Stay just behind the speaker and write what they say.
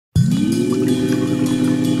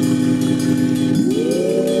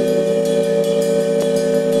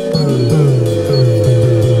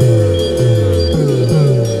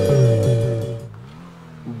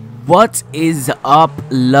What is up,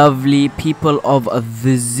 lovely people of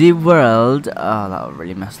the world? Oh, that was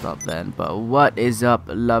really messed up then. But what is up,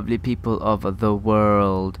 lovely people of the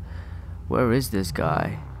world? Where is this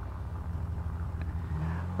guy?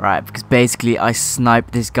 Right, because basically I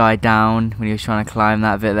sniped this guy down when he was trying to climb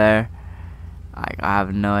that bit there. I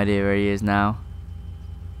have no idea where he is now.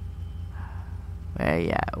 Where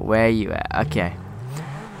you at? Where you at? Okay.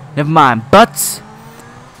 Never mind. But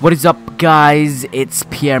what is up, guys? It's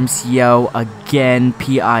PierreMCL again,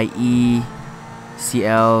 PierreMCL,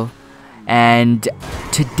 and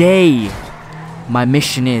today my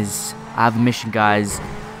mission is, I have a mission, guys.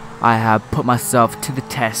 I have put myself to the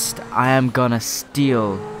test. I am gonna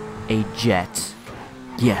steal a jet.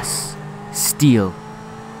 Yes, steal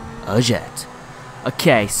a jet.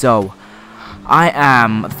 Okay, so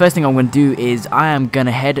the first thing I'm gonna do is I am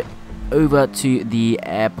gonna head over to the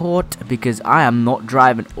airport because I am not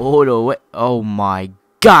driving all the way. Oh my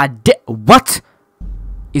god, what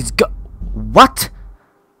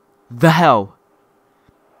the hell?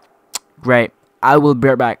 Great, I will be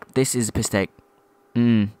right back. This is a mistake.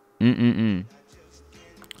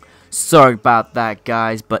 Sorry about that,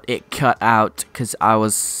 guys, but it cut out because I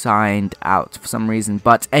was signed out for some reason.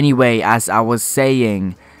 But anyway, as I was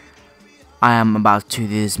saying, I am about to do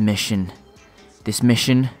this mission.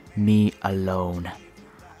 Me alone.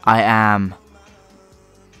 I am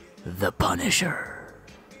the Punisher.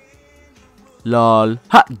 Lol.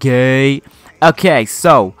 Ha, gay. Okay,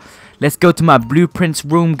 so let's go to my blueprints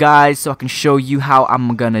room, guys, so I can show you how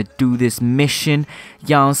I'm gonna do this mission.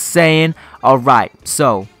 You know what I'm saying? Alright,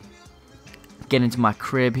 so get into my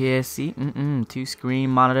crib here. See? 2-screen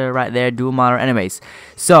monitor right there, dual monitor. Anyways,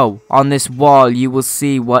 so on this wall you will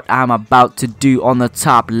see what I'm about to do. On the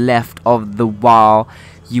top left of the wall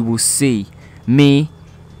you will see me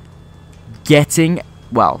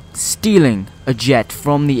stealing a jet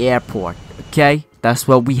from the airport. Okay, that's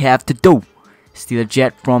what we have to do. Steal a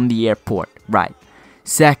jet from the airport. Right.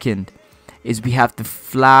 Second is we have to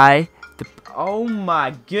fly the... Oh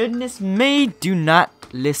my goodness me, do not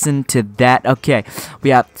listen to that. Okay,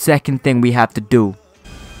 second thing we have to do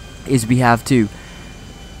is we have to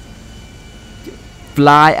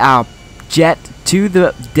fly our jet to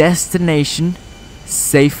the destination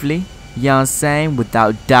safely, you know what I'm saying,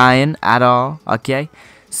 without dying at all. Okay,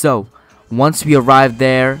 so once we arrive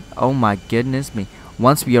there, oh my goodness me,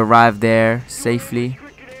 once we arrive there safely,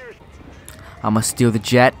 I'm gonna steal the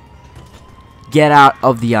jet, get out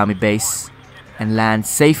of the army base, and land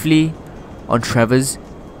safely on Trevor's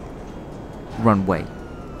runway.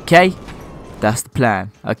 Okay, that's the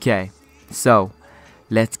plan. Okay, so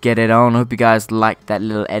let's get it on. Hope you guys liked that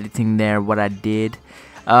little editing there, what I did.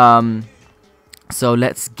 So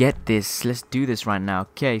let's get this. Let's do this right now.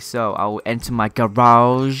 Okay, so I will enter my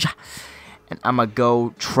garage and I'm gonna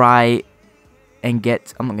go try and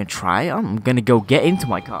get. I'm gonna go get into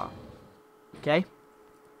my car. Okay,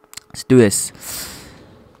 let's do this.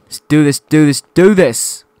 Do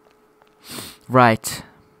this. Right.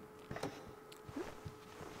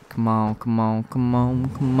 Come on.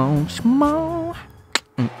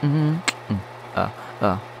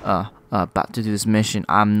 About to do this mission.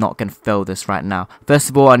 I'm not gonna fail this right now. First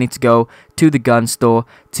of all, I need to go to the gun store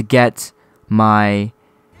to get my...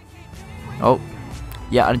 I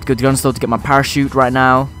need to go to the gun store to get my parachute right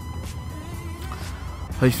now.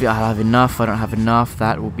 Hopefully I'll have enough. If I don't have enough,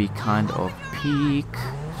 that will be kind of peak.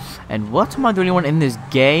 And what am I the only one in this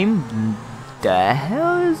game? The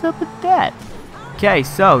hell is up with that? Okay,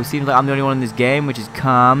 so seems like I'm the only one in this game, which is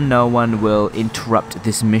calm. No one will interrupt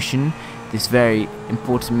this mission. This very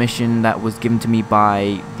important mission that was given to me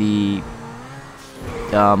by the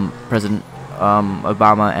President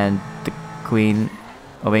Obama and the Queen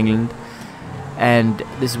of England, and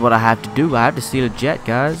this is what I have to do. I have to steal a jet,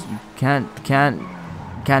 guys. You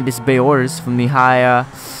can't disobey orders from the higher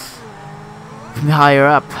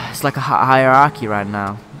up. It's like a hierarchy right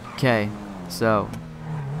now. Okay, so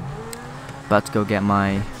about to go get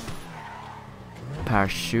my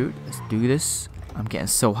parachute. Let's do this. I'm getting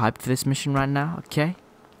so hyped for this mission right now. Okay,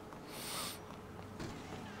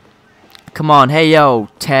 come on. Hey yo,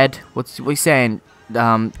 Ted, what you saying?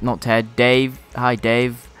 Not Ted, Dave. Hi,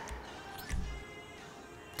 Dave.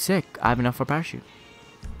 Sick. I have enough for a parachute.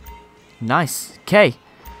 Nice. Okay,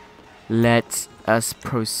 let us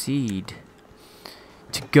proceed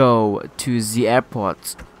to go to the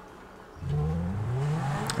airport.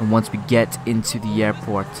 And once we get into the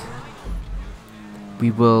airport,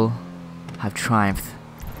 we will have triumphed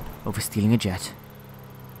over stealing a jet.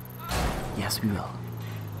 Yes, we will.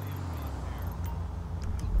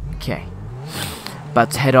 Okay, about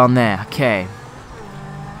to head on there. Okay,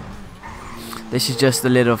 This is just a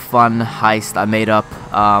little fun heist I made up.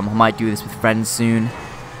 I might do this with friends soon.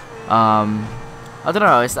 I don't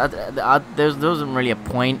know. There wasn't really a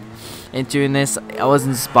point in doing this. I was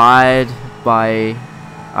inspired by,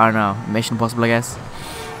 I don't know, Mission Impossible, I guess,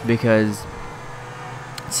 because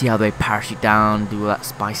see how they parachute down, do all that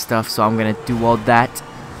spy stuff. So I'm gonna do all that.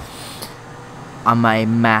 I'm a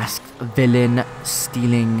masked villain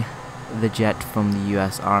stealing the jet from the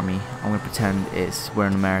US Army. I'm gonna pretend we're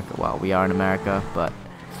in America. Well, we are in America, but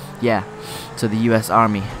yeah. So the US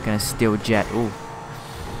Army gonna steal a jet. Ooh.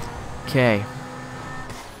 Okay.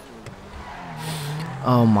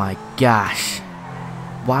 Oh my gosh.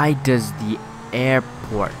 Why does the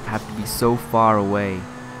airport have to be so far away?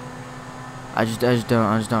 I just don't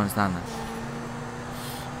understand that.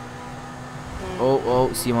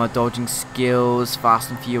 Oh, see my dodging skills. Fast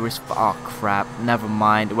and Furious. Oh crap. Never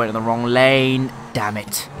mind. It went in the wrong lane. Damn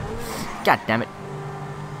it. God damn it.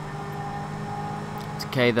 It's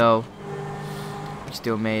okay though. We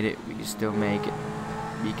still made it. We can still make it.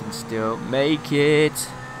 We can still make it.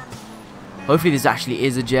 Hopefully this actually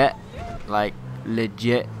is a jet. Like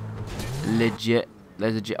legit.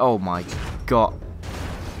 There's a jet. Oh my god.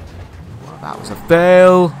 Well, that was a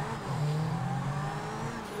fail.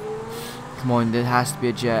 Come on, there has to be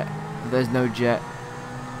a jet. If there's no jet,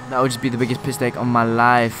 that would just be the biggest mistake of my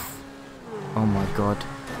life. Oh my god.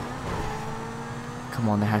 Come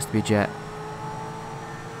on, there has to be a jet.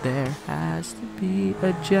 There has to be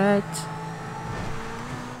a jet.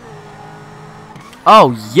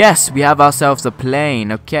 Oh yes, we have ourselves a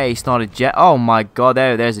plane. Okay, it's not a jet. Oh my god,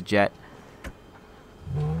 there's a jet.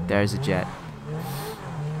 There's a jet.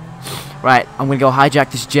 Right, I'm gonna go hijack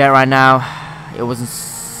this jet right now. It wasn't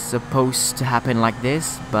supposed to happen like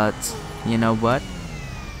this, but you know what?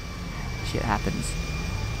 Shit happens.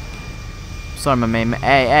 Sorry, my man.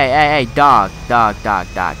 Hey, dog. Just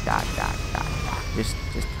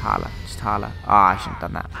holla. Oh, I shouldn't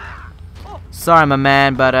have done that. Sorry, my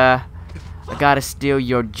man, but I gotta steal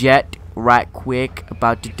your jet right quick.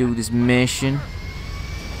 About to do this mission.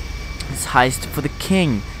 This heist for the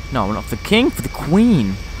king. No, not for the king, for the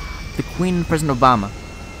queen. The queen and President Obama.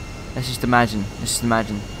 Let's just imagine. That's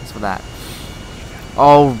for that.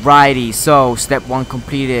 Alrighty, so step 1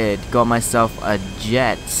 completed. Got myself a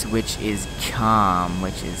jet, which is calm,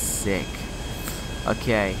 which is sick.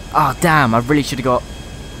 Okay. Oh damn, I really should have got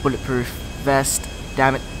bulletproof vest.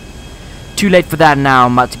 Damn it. Too late for that now.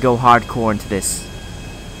 I'm about to go hardcore into this.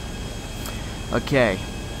 Okay.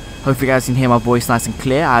 Hopefully you guys can hear my voice nice and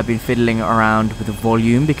clear. I've been fiddling around with the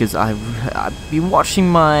volume because I've been watching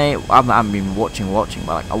my... I haven't been watching, but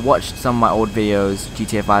like I watched some of my old videos,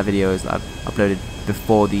 GTA 5 videos that I've uploaded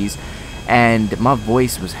before these, and my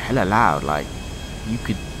voice was hella loud. Like you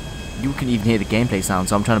can even hear the gameplay sound.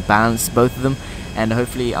 So I'm trying to balance both of them, and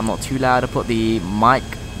hopefully I'm not too loud. I put the mic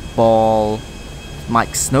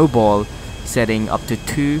snowball setting up to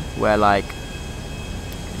 2, where like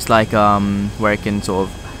it's like where it can sort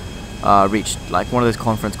of reach like one of those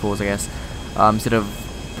conference calls, I guess, instead of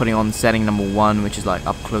putting on setting number 1, which is like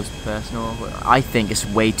up close personal. I think it's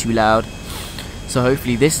way too loud, so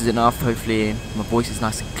hopefully this is enough. Hopefully my voice is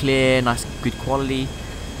nice and clear, nice and good quality,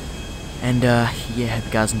 and yeah, hope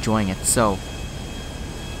you guys enjoying it. So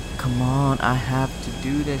come on, I have to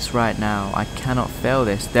do this right now. I cannot fail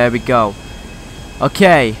this. There we go.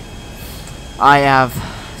 Okay, I have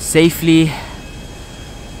safely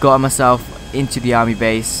got myself into the army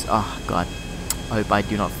base. Oh god, I hope I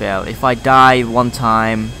do not fail. If I die one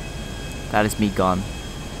time, that is me gone.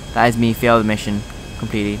 That is me failed the mission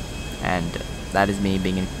completely, and that is me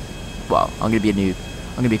being well, I'm gonna be a noob.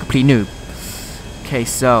 I'm gonna be a complete noob. Okay,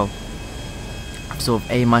 so I've sort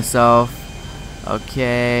of aimed myself.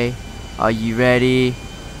 Okay, are you ready?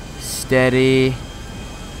 Steady,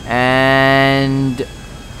 and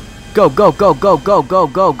go.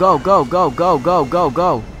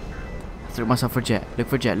 Threw myself for a jet. Look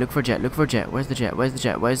for a jet. Where's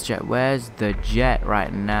the jet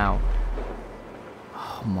right now?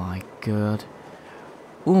 Oh my god.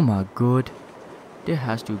 Oh my god. There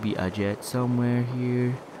has to be a jet somewhere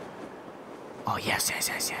here. Oh yes.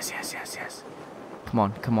 Come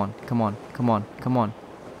on.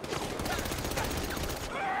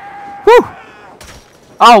 Woo!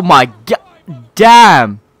 Oh my god.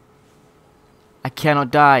 Damn. I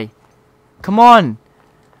cannot die. Come on.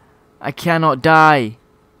 I cannot die.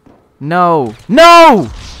 No.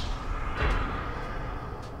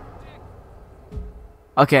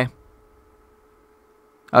 Okay.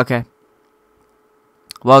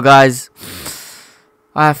 Well, guys,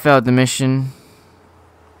 I have failed the mission,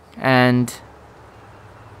 and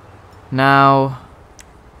now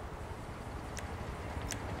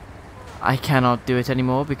I cannot do it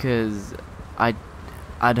anymore because I'd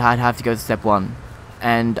have to go to step 1,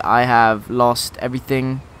 and I have lost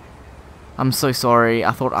everything. I'm so sorry.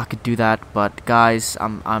 I thought I could do that, but guys,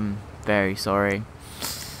 I'm very sorry.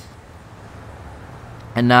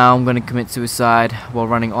 And now I'm gonna commit suicide while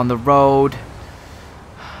running on the road.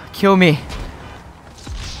 Kill me.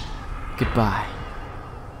 Goodbye.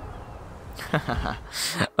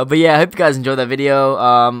 But yeah, I hope you guys enjoyed that video.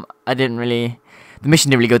 The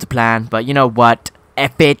mission didn't really go to plan, but you know what?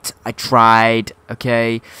 F it. I tried.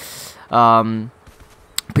 Okay. But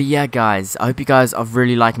yeah, guys, I hope you guys are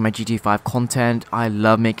really liking my GTA 5 content. I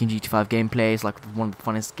love making GTA 5 gameplays. It's like one of the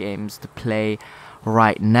funnest games to play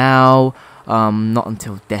right now. Not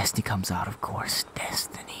until Destiny comes out, of course.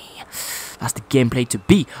 Destiny. That's the gameplay to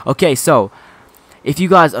be. Okay, so if you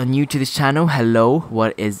guys are new to this channel, hello,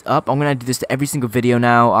 what is up? I'm gonna do this to every single video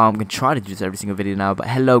now. I'm gonna try to do this to every single video now. But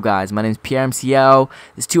hello, guys, my name is PierreMCL.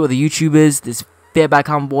 There's 2 other YouTubers. There's Fairback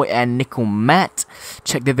Homeboy and Nickel Matt.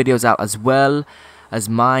 Check their videos out as well as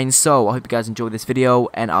mine. So I hope you guys enjoyed this video,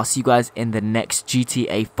 and I'll see you guys in the next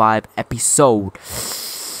GTA 5 episode.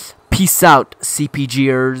 Peace out,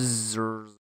 CPGers.